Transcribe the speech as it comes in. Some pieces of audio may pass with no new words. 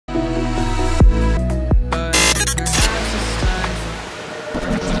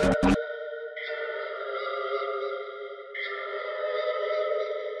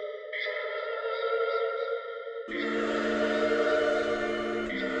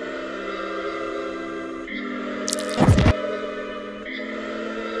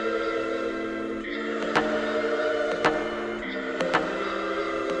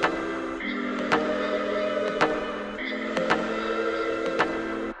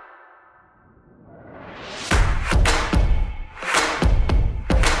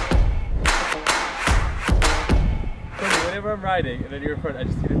whenever I'm riding and then you're in front, I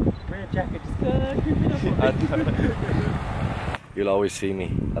just see the red jacket just creeping up. You'll always see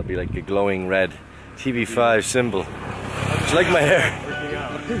me. I'll be like a glowing red TV5 symbol. It's like my hair.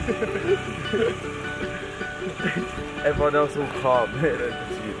 Everyone else will calm.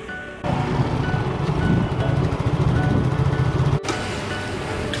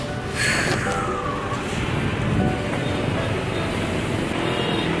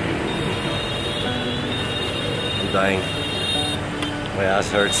 I'm dying. My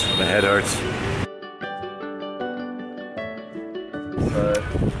ass hurts, my head hurts.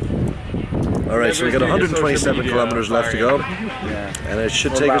 Alright, so we got 127 kilometers left to go. And it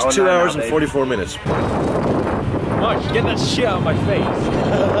should take us 2 hours and 44 minutes. Marsh, get that shit out of my face.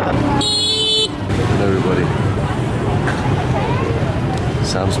 Look at everybody.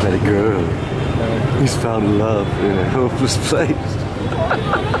 Sam's met a girl. He's found love in a hopeless place.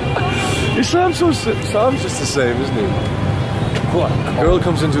 Sam's just the same, isn't he? What? A girl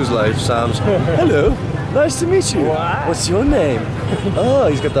comes into his life, Sam's, hello, nice to meet you. What? What's your name? Oh,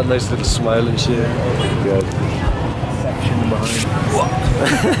 he's got that nice little smile and shit. Good. Section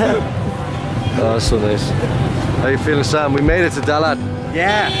behind. Oh, so nice. How you feeling, Sam? We made it to Dalat.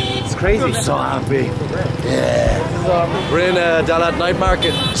 Yeah, it's crazy. I'm so happy. Yeah. We're in Dalat night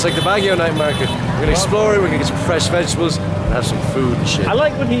market. It's like the Baguio night market. We're gonna explore it, we're gonna get some fresh vegetables and have some food and shit. I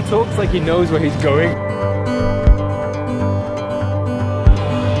like when he talks like he knows where he's going.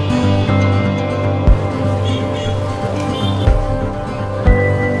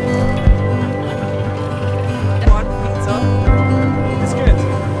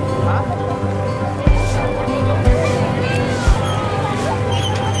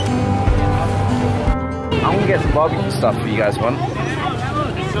 Get some barbecue stuff for you guys, man.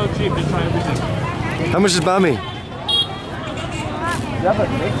 It's so cheap, they try everything. How much is Bami?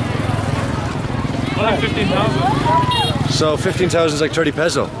 Like 15,000. So 15,000 is like 30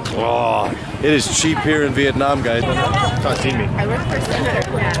 peso. Oh, it is cheap here in Vietnam, guys. Can't see me. I work for Center.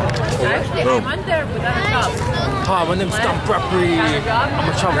 Actually, I went there without a job. Hi, my name's Dan Bradbury. I'm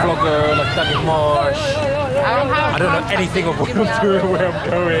a travel vlogger, like Danny Marsh. I don't know anything of what I'm doing, where I'm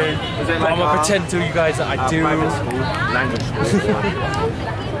going. But I'm gonna pretend to you guys that I do. Language school.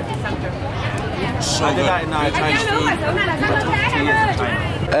 I did that in Chinese school.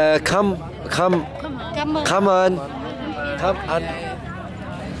 Come on.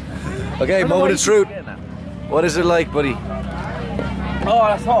 Okay, moment of truth. What is it like, buddy? Oh,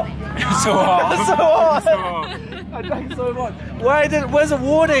 that's hot. It's so hot. It's so hot. So hot. I drank so much. Where's the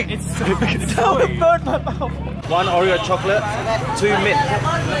warning? It's so hot. It burned my mouth. 1 Oreo chocolate, 2 mint.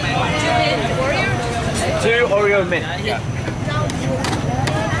 2 Oreo mint. Yeah.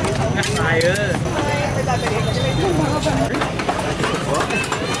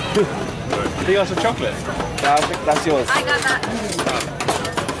 Do you want some chocolate? Yeah, I think that's yours. I got that.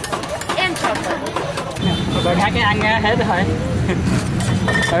 And chocolate.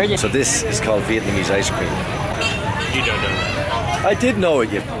 So this is called Vietnamese ice cream. You don't know that. I did know it,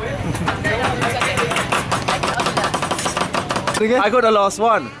 you. I got the last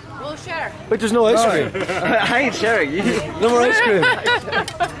one. We'll share. Wait, there's no ice cream. I ain't sharing. You. No more ice cream.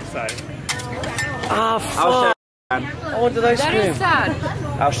 Sorry. Ah, fuck. I wanted ice That cream. is sad.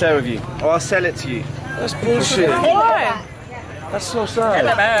 I'll share with you. Or I'll sell it to you. That's bullshit. Why? That's so sad.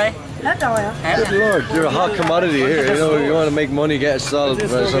 Bye. Good lord, you're a hot commodity here. You know, you want to make money, get a solid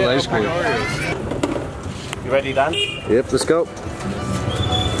for some ice cream. You ready, Dan? Yep, let's go.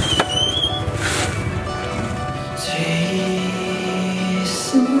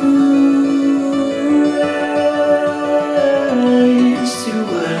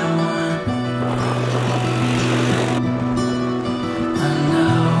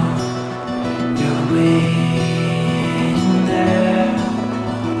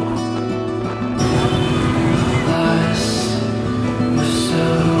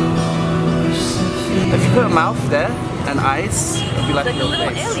 If you put a mouth there and eyes, it'll be like Like a little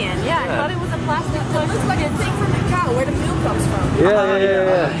face. alien, yeah. I thought it was a plastic toy. It looks like a thing from the cow where the milk comes from.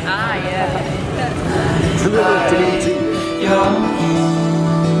 Yeah. Ah, yeah.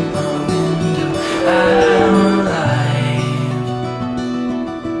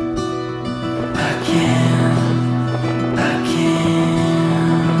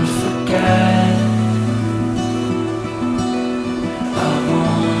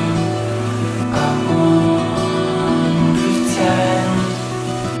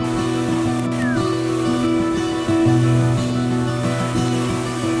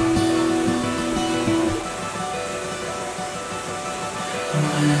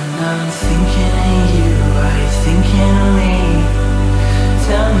 When I'm thinking of you, are you thinking of me?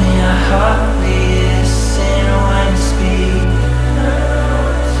 Tell me our heart beats and when to speak.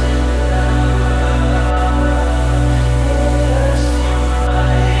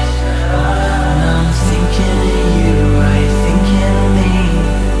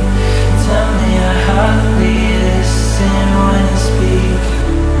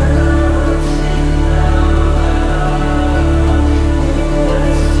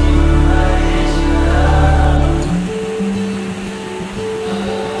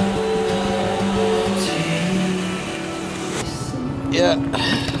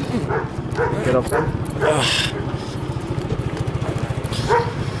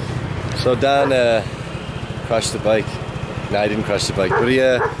 So Dan crashed the bike. No, I didn't crash the bike, but he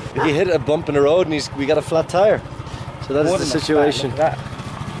hit a bump in the road and we got a flat tire. So that is the situation.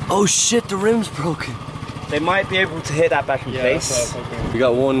 Oh shit, the rim's broken. They might be able to hit that back in place. We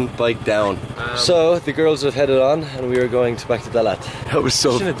got one bike down. So the girls have headed on and we are going back to Dalat. That was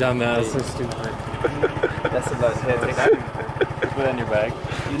so... Should have done that, that's so stupid. That's a lot. Here, take that. Put it in your bag.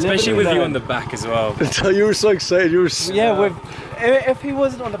 Especially with you on the back as well. You were so excited, you were... Yeah, if he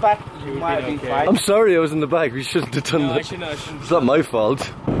wasn't on the back, you might have been fine. I'm sorry I was in the back, we shouldn't have done that. I shouldn't. It's not my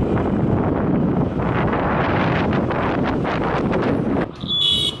fault.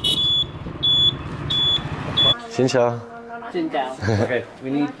 Xin chào. Xin chào. Okay, we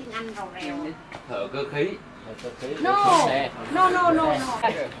need... Thở cơ khí. No.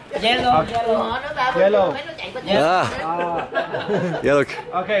 Yellow. Yellow. Ah. Yeah, look.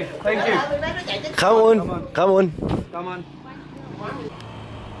 Okay, thank you. Come on. Come on.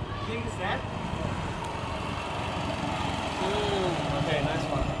 Okay, nice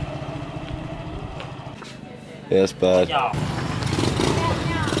one. Yeah, that's bad.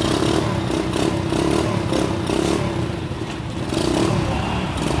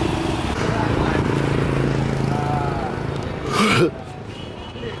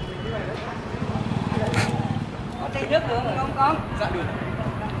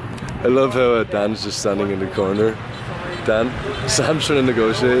 I love how Dan's just standing in the corner. Sam's trying to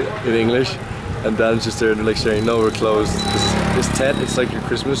negotiate in English, and Dan's just there and they're like saying, no, we're closed. This tent, it's like your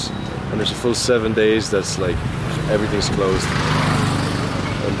Christmas, and there's a full 7 days that's like, everything's closed.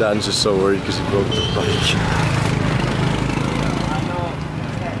 And Dan's just so worried because he broke the bike.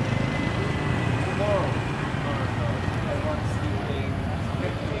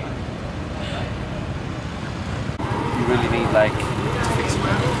 You really need like to fix it,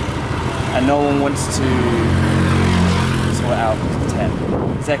 and no one wants to sort out the tent.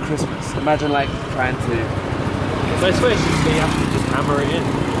 It's like Christmas. Imagine like trying to. So I suppose they have to just hammer it in.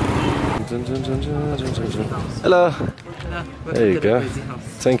 Hello. There you go.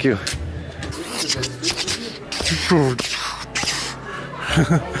 Thank you.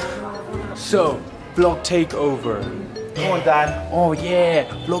 So, vlog takeover. Come on, Dan. Oh yeah,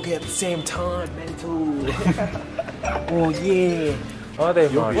 vlog at the same time, mental. Oh yeah. Are they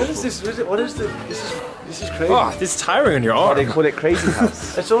Marsh? What is this? What is this? This is crazy. Oh, this is tiring on your Oh, arm. they call it Crazy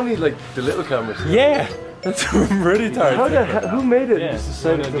House. It's only like the little cameras. Yeah. That's really tired. Who made it? Just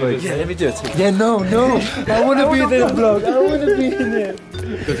decided to like. Yeah, let me do it. Yeah, no. I want to be in this vlog. I want to be in it.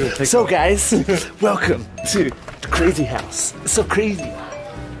 So guys, welcome to the Crazy House. It's so crazy.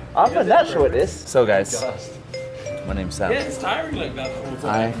 I'm not that sure at this. So guys, my name's Sam. Yeah, it's tiring like that all the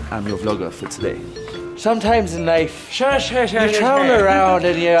I time. am your vlogger for today. Sometimes in life, Shush. you travel around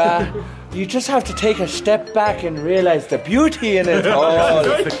and you just have to take a step back and realize the beauty in it all.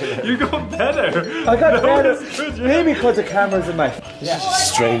 You got better. I got better. Maybe because the camera's in my. This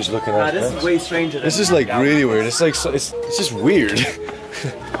is strange looking at. This is way stranger. This is like really weird. It's like it's just weird.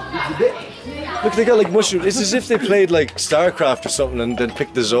 Look, they got like mushrooms. It's as if they played like StarCraft or something and then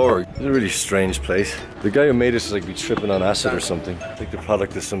picked the Zorg. It's a really strange place. The guy who made this is like be tripping on acid or something. I think the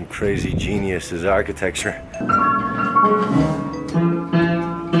product is some crazy genius. His architecture.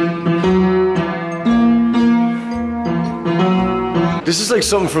 This is like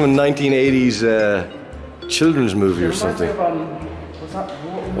something from a 1980s children's movie or something.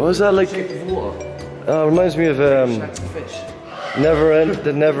 What was that like? Oh, it reminds me of the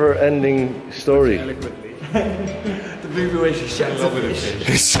never-ending story. The movie where she shakes a fish.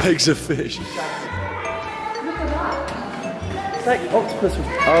 He shakes a fish. It's like octopus with.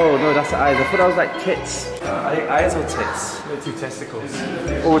 Oh no, that's the eyes. I thought that was like tits. Eyes or tits? They're two testicles.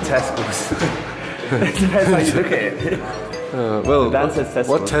 Or testicles. It depends how you look at it. Well, Dan says testicles.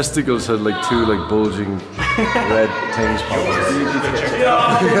 what testicles had like two like bulging red things popping?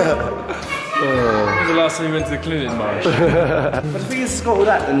 When was the last time you went to the clinic, Marsh? But the thing is, it's got all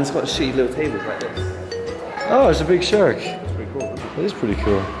that, and it's got shitty little tables like this. Oh, it's a big shark. It's pretty cool. That is pretty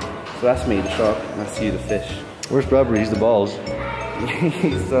cool. So that's me, the shark, and that's you, the fish. Where's Bradbury? He's the balls. He's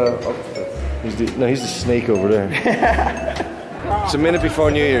the octopus. He's the snake over there. It's a minute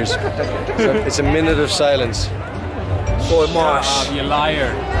before New Year's. It's a minute of silence. For Marsh. You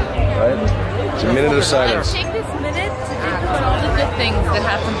liar. Right? It's a minute of silence. Take this minute to think about all the good things that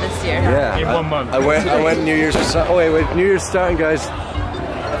happened this year. Yeah. In 1 month. I went New Year's. Oh wait, New Year's starting, guys.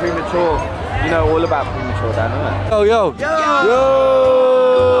 Premature. You know all about premature, Dan, isn't it? Yo!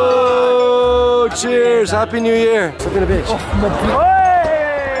 Cheers! Happy New Year! Look at a bitch.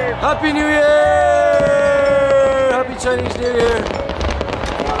 Happy New Year! Happy Chinese New Year!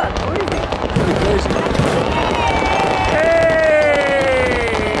 Pretty crazy.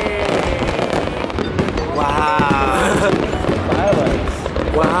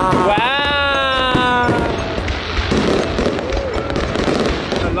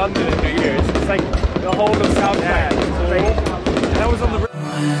 London in New Year. It's like the whole of South Bank. And I was on the.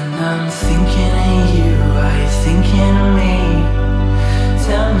 When I'm thinking of you, are you thinking of me?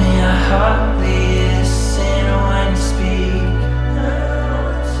 Tell me our heart